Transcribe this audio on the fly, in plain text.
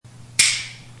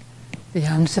The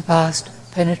unsurpassed,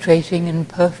 penetrating and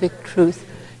perfect truth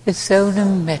is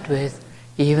seldom met with,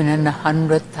 even in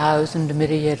 100,000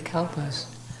 myriad kalpas.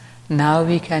 Now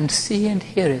we can see and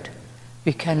hear it.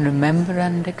 We can remember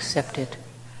and accept it.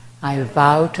 I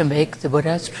vow to make the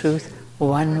Buddha's truth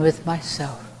one with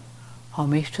myself.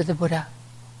 Homage to the Buddha,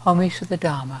 homage to the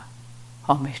Dharma,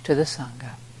 homage to the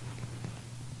Sangha.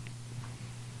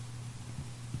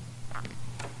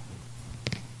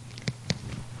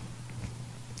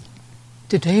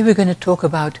 Today we're going to talk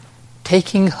about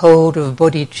taking hold of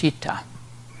bodhicitta,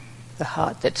 the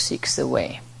heart that seeks the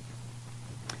way.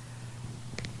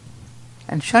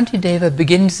 And Shantideva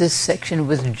begins this section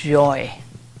with joy.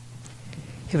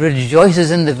 He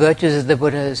rejoices in the virtues of the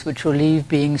Buddhas which relieve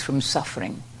beings from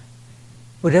suffering,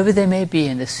 whatever they may be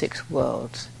in the 6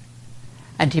 worlds.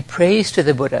 And he prays to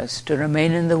the Buddhas to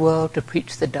remain in the world to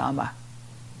preach the Dharma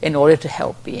in order to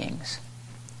help beings.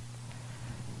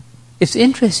 It's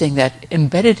interesting that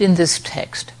embedded in this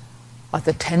text are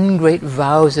the 10 great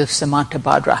vows of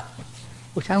Samantabhadra,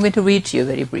 which I'm going to read to you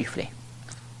very briefly.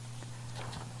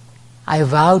 I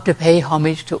vow to pay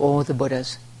homage to all the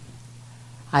Buddhas.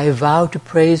 I vow to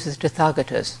praise the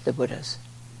Tathagatas, the Buddhas.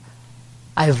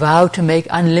 I vow to make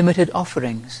unlimited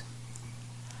offerings.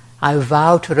 I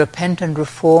vow to repent and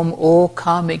reform all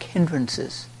karmic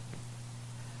hindrances.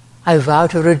 I vow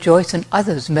to rejoice in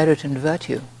others' merit and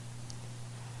virtue.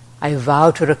 I vow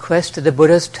to request that the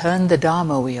Buddhas turn the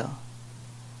Dharma wheel.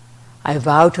 I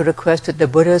vow to request that the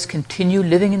Buddhas continue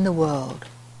living in the world.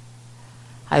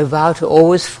 I vow to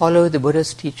always follow the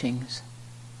Buddha's teachings.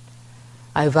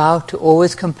 I vow to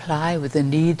always comply with the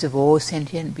needs of all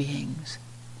sentient beings.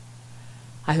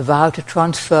 I vow to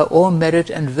transfer all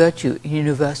merit and virtue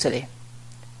universally.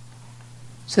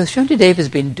 So Shantideva has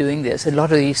been doing this, a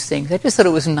lot of these things. I just thought it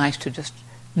was nice to just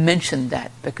mention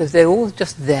that, because they're all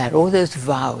just there, all those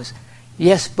vows.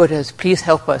 Yes, Buddhas, please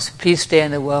help us, please stay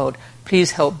in the world,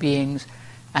 please help beings,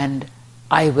 and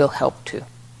I will help too.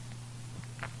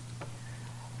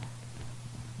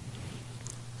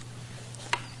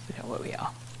 Where we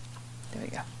are. There we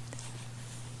go.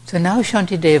 So now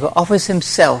Shantideva offers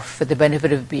himself for the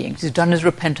benefit of beings. He's done his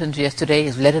repentance yesterday,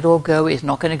 he's let it all go, he's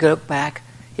not going to go back,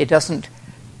 he doesn't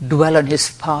dwell on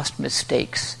his past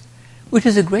mistakes, which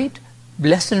is a great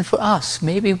lesson for us.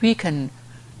 Maybe we can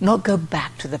not go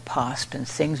back to the past and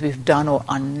things we've done or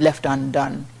left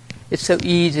undone. It's so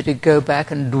easy to go back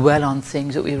and dwell on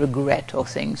things that we regret or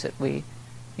things that we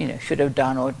should have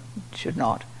done or should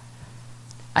not.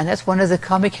 And that's one of the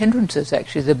karmic hindrances,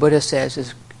 actually, the Buddha says,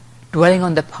 is dwelling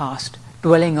on the past,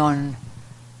 dwelling on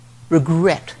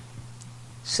regret.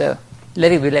 So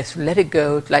let's let it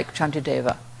go like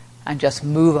Shantideva and just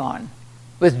move on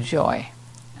with joy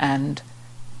and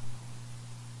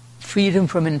freedom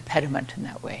from impediment in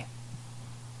that way.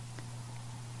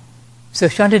 So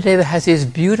Shantideva has these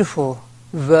beautiful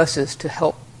verses to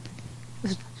help,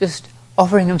 just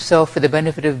offering himself for the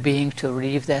benefit of beings to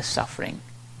relieve their suffering.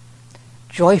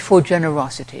 Joyful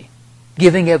generosity,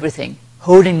 giving everything,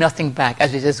 holding nothing back,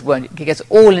 as he says, when he gets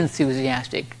all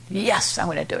enthusiastic. Yes, I'm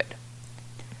going to do it.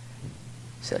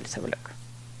 So let's have a look.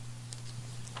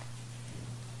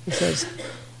 He says,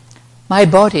 my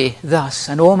body thus,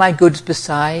 and all my goods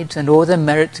besides, and all the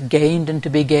merits gained and to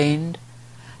be gained,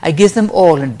 I give them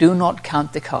all and do not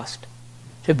count the cost,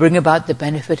 to bring about the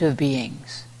benefit of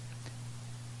beings.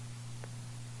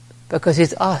 Because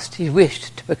he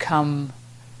wished to become,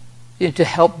 to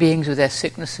help beings with their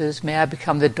sicknesses. May I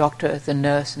become the doctor, the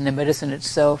nurse, and the medicine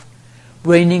itself,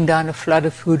 raining down a flood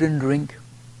of food and drink,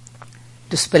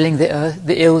 dispelling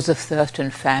the ills of thirst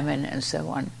and famine, and so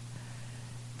on.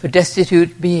 For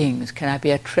destitute beings can I be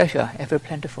a treasure ever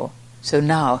plentiful. So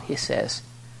now, he says,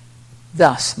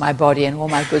 thus my body and all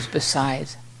my goods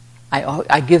besides,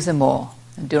 I give them all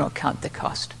and do not count the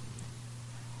cost.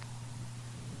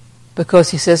 Because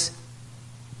he says,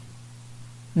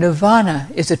 nirvana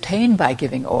is attained by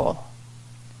giving all.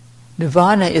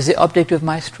 Nirvana is the object of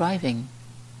my striving,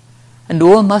 and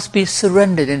all must be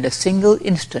surrendered in a single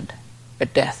instant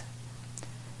at death.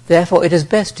 Therefore it is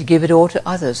best to give it all to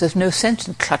others. There's no sense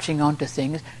in clutching on to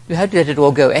things. You have to let it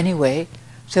all go anyway.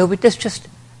 So we just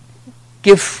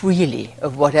give freely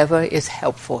of whatever is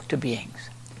helpful to beings.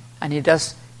 And it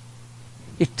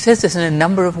says this in a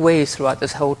number of ways throughout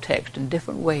this whole text, in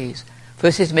different ways.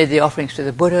 First he's made the offerings to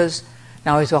the Buddhas,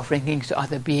 now he's offering things to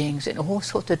other beings in all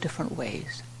sorts of different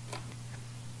ways.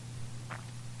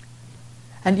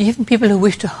 And even people who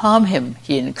wish to harm him,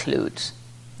 he includes.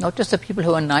 Not just the people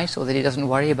who are nice or that he doesn't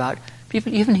worry about,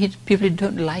 people who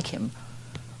don't like him.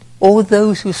 All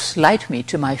those who slight me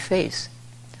to my face,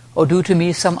 or do to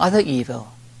me some other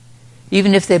evil,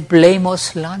 even if they blame or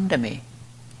slander me,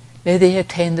 may they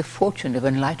attain the fortune of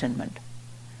enlightenment.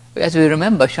 As we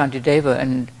remember,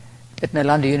 Shantideva at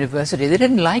Nalanda University, they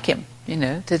didn't like him,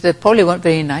 they probably weren't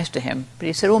very nice to him, but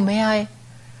he said, oh, may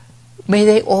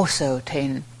they also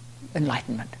attain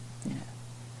enlightenment.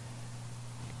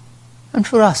 And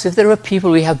for us, if there are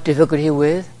people we have difficulty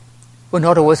with, who are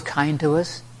not always kind to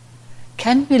us,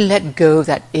 can we let go of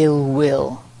that ill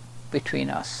will between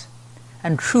us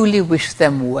and truly wish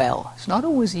them well? It's not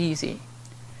always easy.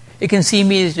 It can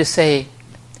seem easy to say,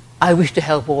 I wish to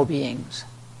help all beings.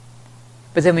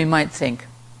 But then we might think,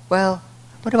 well,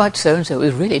 what about so-and-so?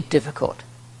 It's really difficult.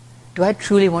 Do I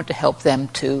truly want to help them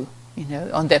too?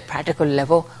 On their practical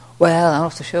level? Well, I'm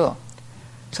not so sure.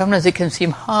 Sometimes it can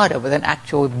seem harder with an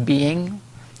actual being,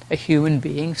 a human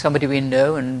being, somebody we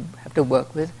know and have to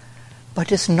work with.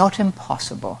 But it's not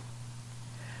impossible.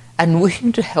 And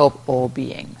wishing to help all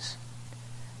beings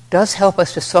does help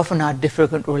us to soften our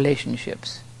difficult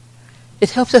relationships.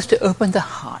 It helps us to open the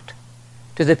heart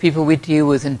to the people we deal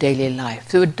with in daily life.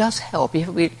 So it does help.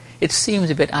 It seems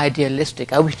a bit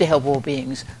idealistic. I wish to help all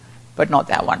beings, but not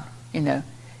that one.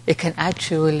 It can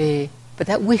actually, but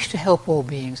that wish to help all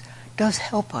beings does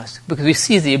help us, because we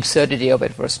see the absurdity of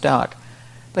it for a start.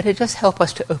 But it does help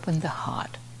us to open the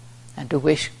heart and to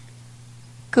wish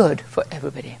good for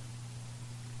everybody.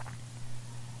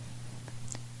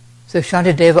 So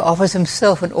Shantideva offers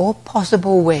himself in all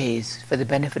possible ways for the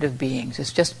benefit of beings.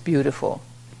 It's just beautiful.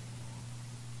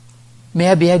 May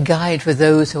I be a guide for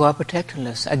those who are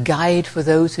protectorless, a guide for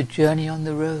those who journey on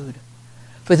the road,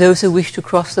 for those who wish to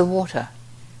cross the water.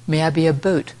 May I be a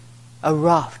boat, a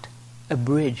raft, a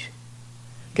bridge.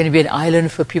 Can it be an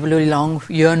island for people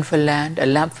who yearn for land, a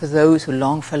lamp for those who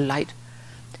long for light,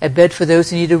 a bed for those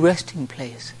who need a resting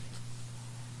place?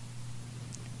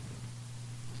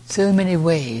 So many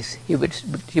ways he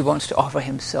wants to offer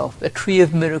himself, a tree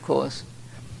of miracles,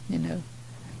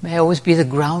 May I always be the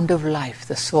ground of life,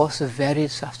 the source of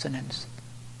varied sustenance.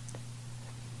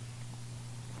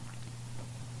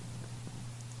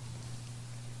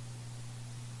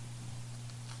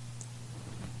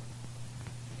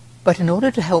 But in order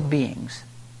to help beings,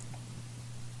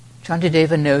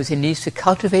 Shantideva knows he needs to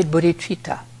cultivate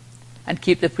bodhicitta and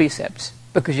keep the precepts,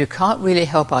 because you can't really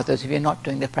help others if you're not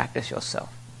doing the practice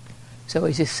yourself. So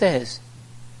as he says,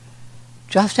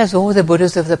 just as all the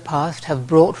Buddhas of the past have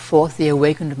brought forth the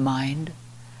awakened mind,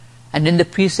 and in the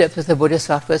precepts of the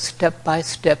Bodhisattva step by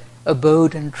step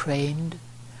abode and trained,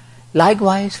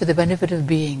 likewise for the benefit of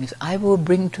beings I will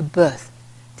bring to birth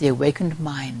the awakened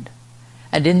mind,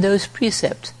 and in those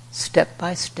precepts, step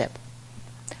by step,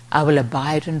 I will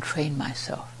abide and train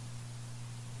myself.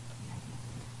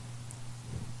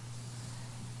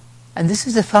 And this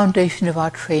is the foundation of our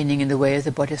training in the way of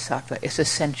the Bodhisattva. It's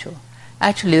essential.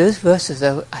 Actually, those verses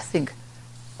are, I think,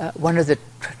 one of the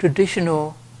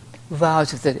traditional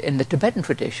vows in the Tibetan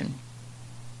tradition.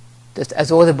 That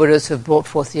as all the Buddhas have brought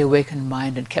forth the awakened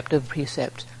mind and kept the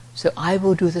precepts, so I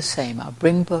will do the same. I'll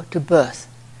bring to birth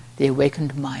the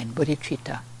awakened mind,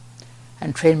 bodhicitta,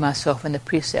 and train myself in the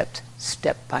precepts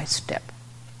step by step.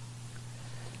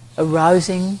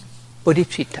 Arousing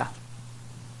bodhicitta,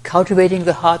 cultivating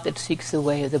the heart that seeks the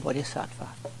way of the Bodhisattva,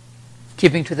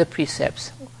 keeping to the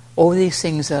precepts. All these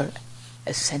things are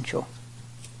essential.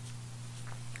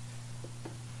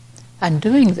 And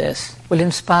doing this will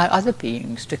inspire other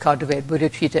beings to cultivate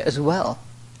bodhicitta as well.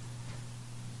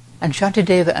 And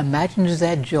Shantideva imagines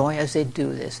their joy as they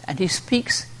do this, and he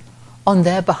speaks on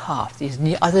their behalf. These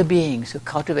other beings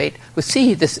who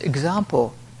see this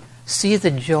example, see the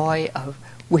joy of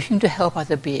wishing to help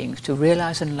other beings to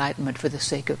realize enlightenment for the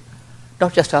sake of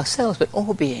not just ourselves, but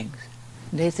all beings.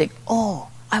 And they think, oh,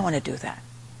 I want to do that.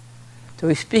 So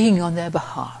he's speaking on their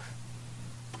behalf,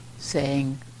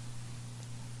 saying,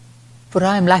 for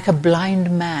I am like a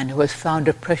blind man who has found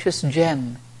a precious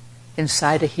gem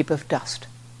inside a heap of dust.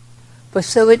 For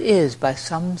so it is by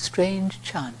some strange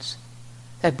chance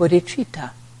that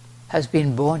bodhicitta has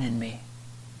been born in me.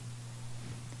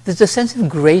 There's a sense of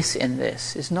grace in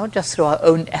this. It's not just through our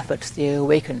own efforts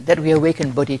that we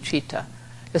awaken bodhicitta.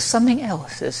 There's something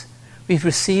else. We've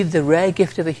received the rare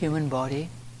gift of a human body,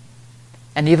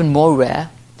 and even more rare,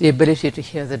 the ability to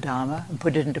hear the Dharma and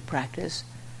put it into practice,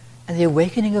 and the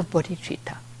awakening of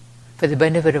bodhicitta for the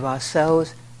benefit of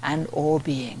ourselves and all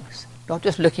beings. Not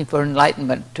just looking for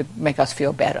enlightenment to make us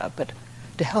feel better, but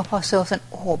to help ourselves and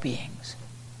all beings.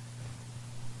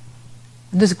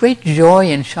 And there's great joy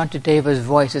in Shantideva's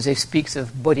voice as he speaks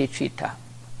of bodhicitta.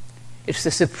 It's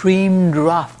the supreme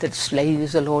draught that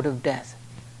slays the Lord of Death,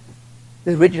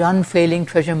 the rich unfailing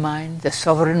treasure mine, the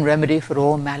sovereign remedy for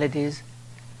all maladies,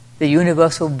 the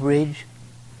universal bridge,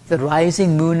 the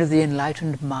rising moon of the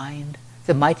enlightened mind,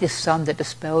 the mighty sun that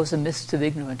dispels the mists of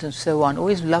ignorance, and so on. All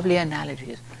these lovely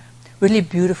analogies. Really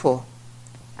beautiful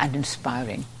and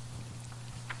inspiring.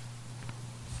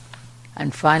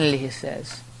 And finally he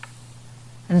says,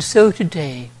 and so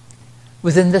today,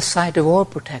 within the sight of all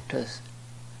protectors,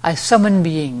 I summon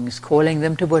beings, calling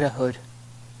them to Buddhahood.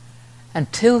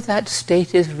 Until that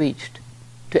state is reached,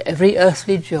 to every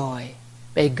earthly joy,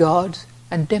 may gods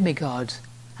and demigods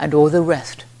and all the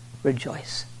rest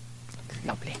rejoice.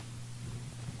 Lovely.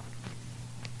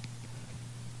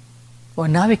 Well,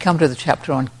 now we come to the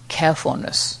chapter on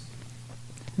carefulness.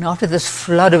 And after this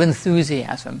flood of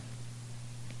enthusiasm,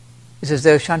 it's as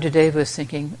though Shantideva is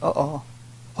thinking,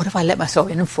 what have I let myself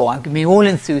in for? I'm being all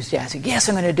enthusiastic. Yes,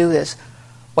 I'm going to do this.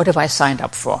 What have I signed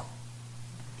up for?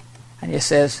 And he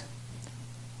says,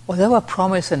 although a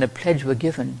promise and a pledge were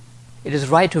given, it is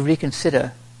right to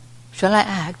reconsider, shall I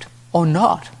act or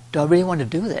not? Do I really want to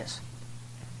do this?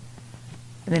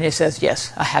 And then he says,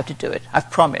 yes, I have to do it.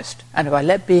 I've promised. And if I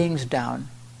let beings down,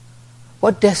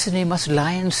 what destiny must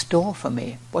lie in store for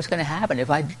me? What's going to happen if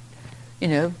I,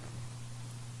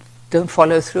 don't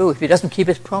follow through, if he doesn't keep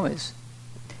his promise?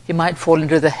 He might fall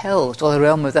into the hells or the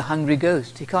realm of the hungry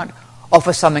ghost. He can't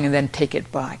offer something and then take it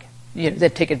back. Then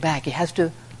take it back. He has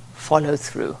to follow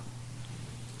through.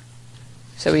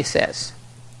 So he says,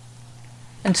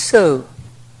 and so,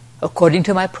 according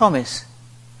to my promise,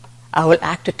 I will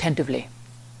act attentively.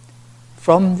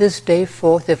 From this day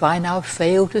forth, if I now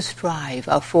fail to strive,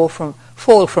 I'll fall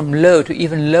from low to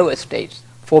even lower states,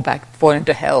 fall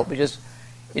into hell, which is,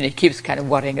 he keeps kind of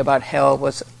worrying about hell.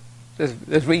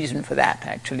 There's reason for that,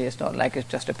 actually. It's not like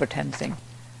it's just a pretend thing.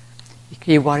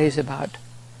 He worries about,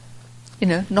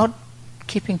 not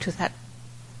keeping to that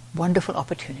wonderful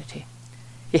opportunity.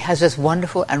 He has this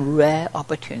wonderful and rare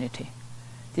opportunity.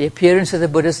 The appearance of the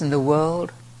Buddhas in the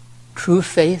world, true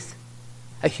faith,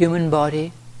 a human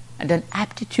body, and an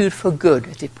aptitude for good,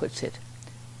 as he puts it.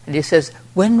 And he says,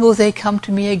 when will they come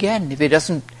to me again? If he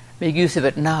doesn't make use of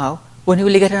it now, when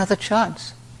will he get another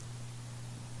chance?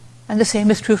 And the same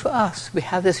is true for us. We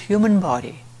have this human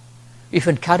body. We've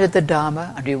encountered the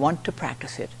Dharma and we want to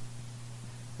practice it.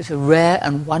 It's a rare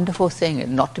and wonderful thing,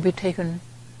 and not to be taken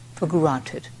for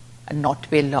granted and not to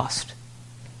be lost.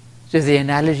 So the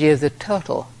analogy of the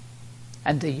turtle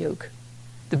and the yoke.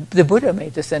 The Buddha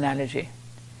made this analogy.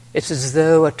 It's as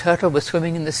though a turtle was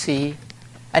swimming in the sea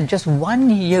and just one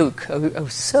yoke, a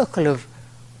circle of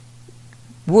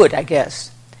wood, I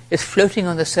guess, is floating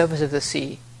on the surface of the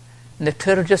sea. And the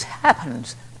turtle just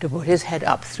happens to put his head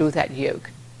up through that yoke.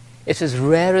 It's as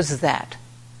rare as that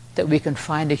we can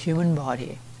find a human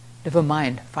body, never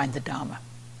mind find the Dharma.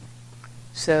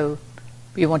 So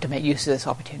we want to make use of this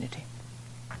opportunity.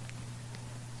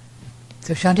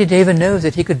 So Shantideva knows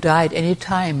that he could die at any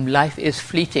time. Life is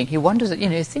fleeting. He wonders,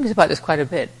 he thinks about this quite a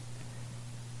bit.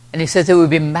 And he says it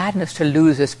would be madness to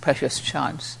lose this precious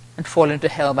chance and fall into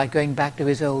hell by going back to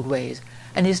his old ways.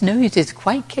 And he knows he's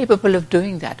quite capable of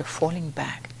doing that, of falling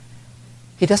back.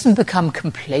 He doesn't become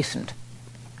complacent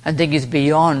and think he's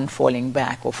beyond falling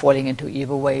back or falling into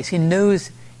evil ways. He knows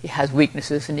he has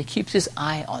weaknesses and he keeps his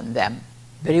eye on them.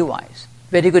 Very wise.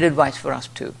 Very good advice for us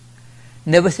too.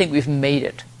 Never think we've made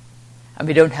it and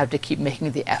we don't have to keep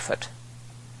making the effort.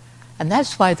 And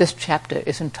that's why this chapter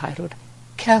is entitled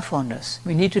Carefulness.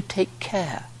 We need to take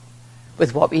care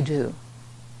with what we do.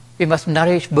 We must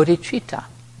nourish bodhicitta,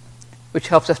 which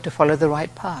helps us to follow the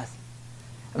right path.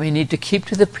 And we need to keep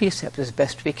to the precepts as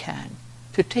best we can,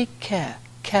 to take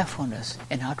carefulness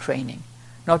in our training,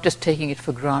 not just taking it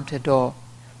for granted or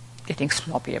getting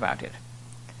sloppy about it.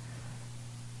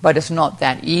 But it's not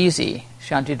that easy,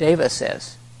 Shantideva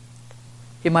says.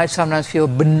 He might sometimes feel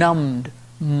benumbed,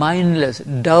 mindless,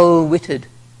 dull-witted.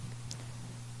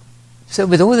 So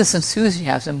with all this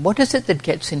enthusiasm, what is it that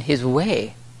gets in his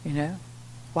way?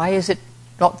 Why is it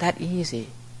not that easy?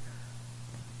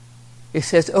 He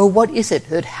says, what is it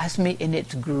that has me in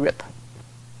its grip?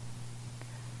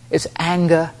 It's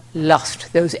anger,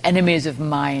 lust, those enemies of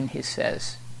mine, he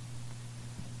says.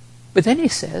 But then he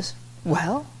says,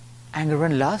 anger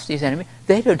and lust, these enemies,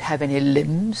 they don't have any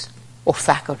limbs or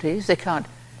faculties. They can't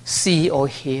see or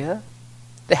hear.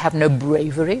 They have no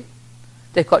bravery.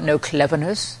 They've got no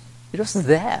cleverness. They're just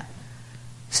there.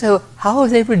 So how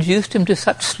have they reduced him to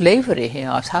such slavery, he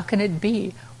asks? How can it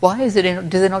be? Why do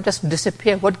they not just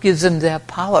disappear? What gives them their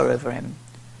power over him?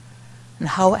 And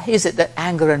how is it that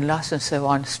anger and lust and so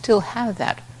on still have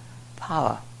that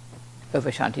power over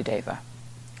Shantideva?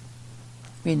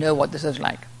 We know what this is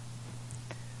like.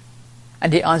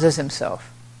 And he answers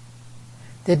himself,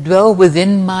 they dwell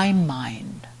within my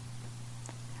mind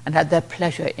and at their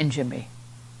pleasure injure me.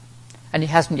 And he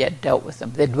hasn't yet dealt with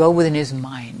them. They dwell within his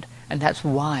mind. And that's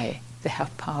why they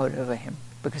have power over him,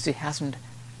 because he hasn't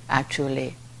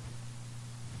actually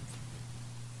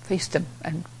faced them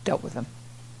and dealt with them.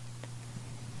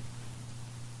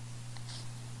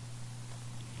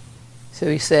 So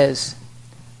he says,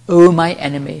 "O my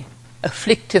enemy,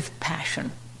 afflictive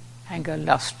passion," anger,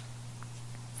 lust,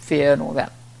 fear and all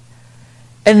that,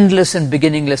 "endless and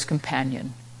beginningless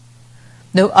companion.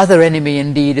 No other enemy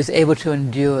indeed is able to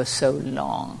endure so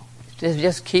long."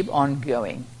 Just keep on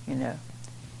going,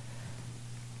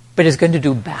 But it's going to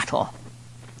do battle.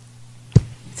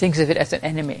 Thinks of it as an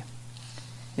enemy.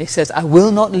 And he says, "I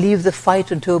will not leave the fight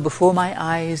until before my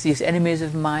eyes these enemies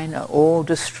of mine are all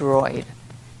destroyed."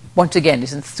 Once again,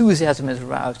 his enthusiasm is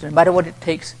roused. No matter what it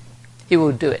takes, he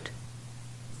will do it.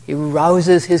 He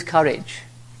rouses his courage.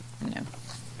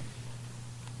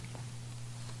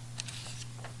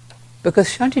 Because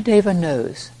Shantideva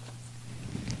knows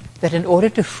that in order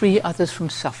to free others from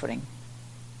suffering,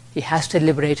 he has to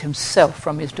liberate himself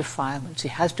from his defilements. He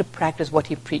has to practice what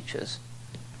he preaches.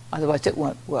 Otherwise it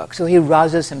won't work. So he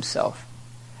rouses himself.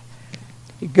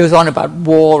 He goes on about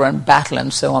war and battle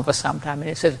and so on for some time. And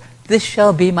he says, "This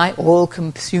shall be my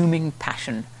all-consuming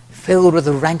passion. Filled with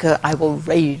the rancor, I will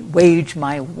wage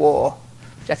my war."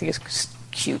 Which I think is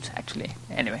cute, actually.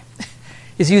 Anyway.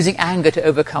 He's using anger to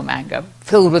overcome anger.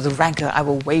 "Filled with the rancor, I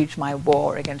will wage my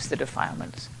war against the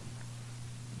defilements."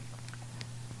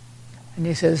 And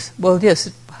he says, well, yes,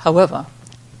 however,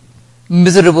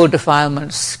 "Miserable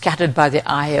defilements scattered by the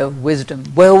eye of wisdom,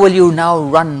 where will you now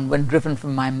run when driven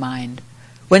from my mind?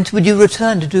 Whence would you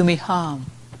return to do me harm?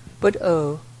 But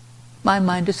oh, my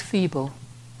mind is feeble,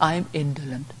 I am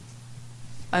indolent,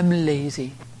 I'm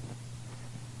lazy."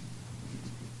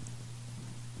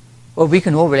 Well, we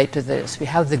can all relate to this. We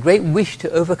have the great wish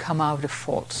to overcome our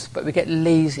defaults, but we get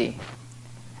lazy.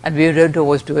 And we don't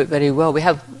always do it very well. We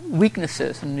have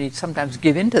weaknesses and we sometimes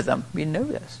give in to them. We know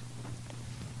this.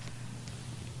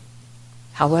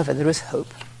 However, there is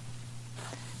hope.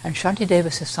 And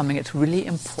Shantideva says something that's really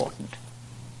important.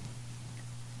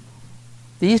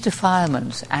 These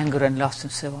defilements, anger and lust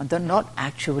and so on, they're not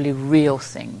actually real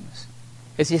things.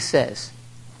 As he says,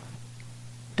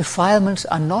 defilements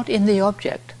are not in the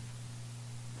object.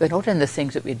 They're not in the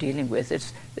things that we're dealing with.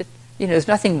 There's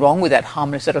nothing wrong with that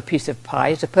harmless little piece of pie.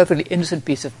 It's a perfectly innocent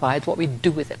piece of pie. It's what we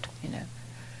do with it,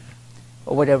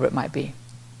 or whatever it might be.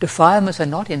 Defilements are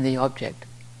not in the object,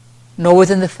 nor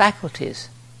within the faculties,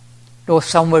 nor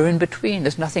somewhere in between.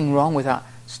 There's nothing wrong with our,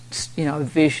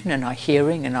 vision and our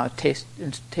hearing and our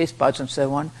taste buds and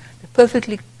so on. They're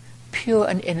perfectly pure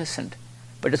and innocent,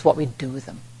 but it's what we do with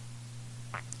them.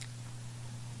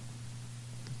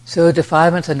 So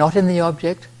defilements are not in the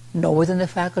object, nor within the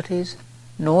faculties,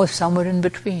 nor somewhere in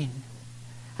between.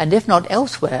 And if not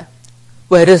elsewhere,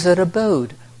 where is their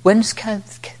abode? Where is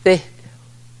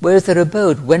their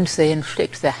abode? Whence they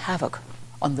inflict their havoc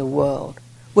on the world?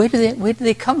 Where do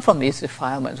they come from, these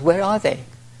defilements? Where are they?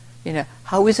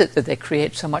 How is it that they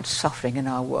create so much suffering in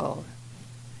our world?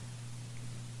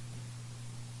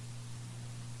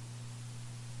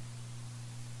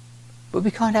 But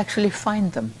we can't actually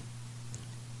find them.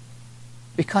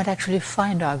 We can't actually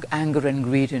find our anger and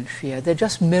greed and fear. They're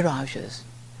just mirages.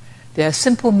 They are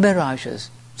simple mirages.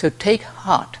 So take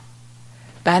heart.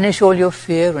 Banish all your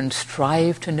fear and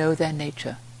strive to know their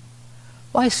nature.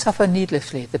 Why suffer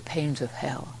needlessly the pains of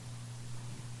hell?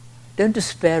 Don't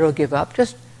despair or give up.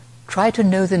 Just try to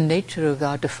know the nature of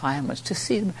our defilements, to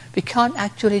see them. We can't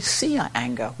actually see our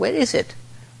anger. Where is it?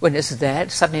 When it's there,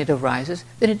 suddenly it arises,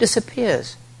 then it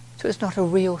disappears. So it's not a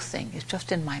real thing. It's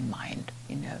just in my mind,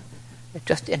 It's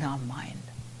just in our mind.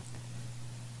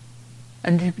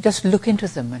 And you just look into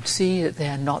them and see that they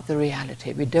are not the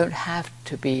reality. We don't have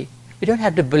to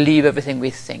believe everything we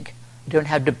think. We don't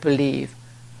have to believe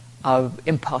our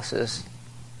impulses.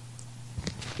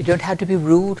 We don't have to be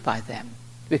ruled by them.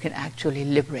 We can actually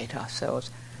liberate ourselves.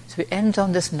 So he ends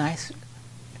on this nice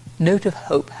note of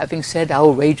hope, having said, "I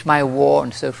will wage my war,"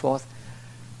 and so forth.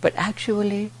 But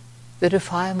actually, the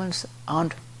defilements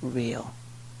aren't real.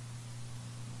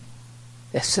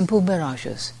 They're simple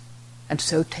mirages, and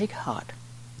so take heart.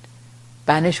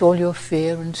 Banish all your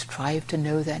fear and strive to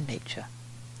know their nature.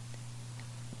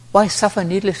 Why suffer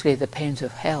needlessly the pains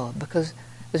of hell? Because,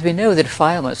 as we know, the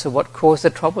defilements are what cause the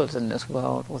troubles in this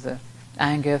world, or the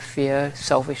anger, fear,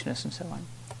 selfishness, and so on.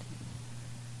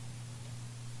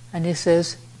 And he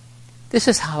says, "This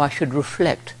is how I should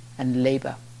reflect and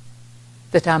labor,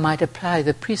 that I might apply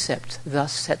the precepts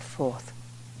thus set forth.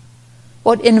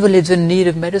 What invalids in need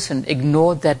of medicine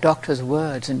ignored their doctor's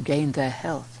words and gained their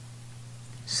health?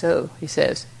 So," he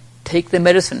says, "take the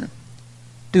medicine,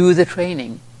 do the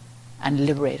training, and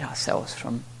liberate ourselves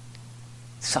from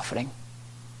suffering.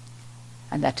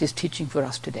 And that is teaching for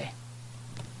us today.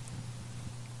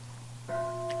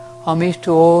 Homage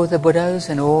to all the Buddhas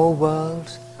in all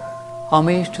worlds.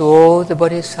 Homage to all the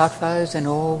Bodhisattvas in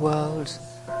all worlds.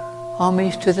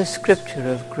 Homage to the scripture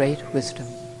of great wisdom.